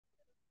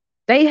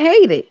They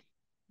hate it.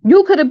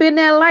 You could have been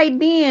that light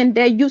then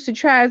that used to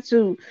try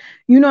to,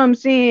 you know what I'm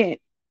saying,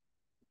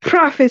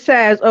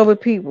 prophesize over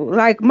people.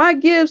 Like my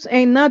gifts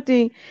ain't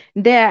nothing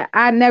that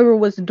I never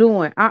was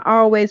doing. I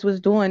always was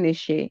doing this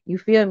shit. You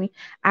feel me?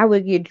 I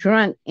would get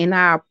drunk and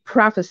I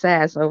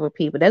prophesize over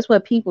people. That's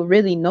what people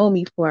really know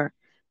me for,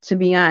 to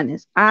be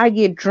honest. I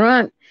get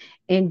drunk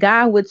and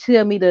God would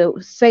tell me to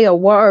say a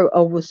word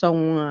over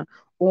someone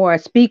or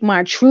speak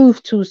my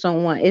truth to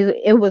someone.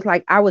 It was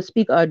like I would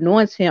speak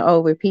anointing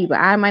over people.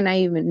 I might not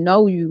even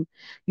know you.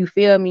 You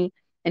feel me?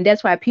 And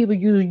that's why people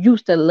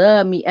used to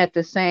love me at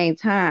the same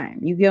time.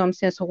 You get what I'm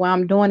saying? So what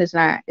I'm doing is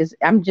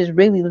I'm just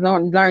really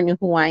learning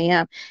who I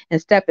am and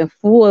stepping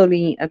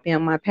fully up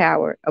in my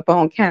power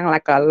upon kind of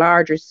like a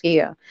larger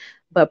scale.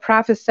 But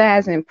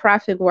prophesizing,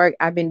 prophet work,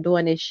 I've been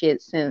doing this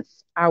shit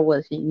since I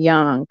was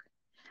young.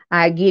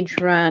 I get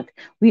drunk.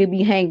 We'll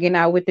be hanging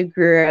out with the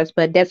girls,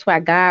 but that's why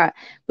God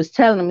was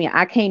telling me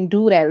I can't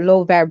do that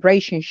low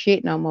vibration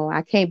shit no more.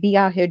 I can't be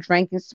out here drinking,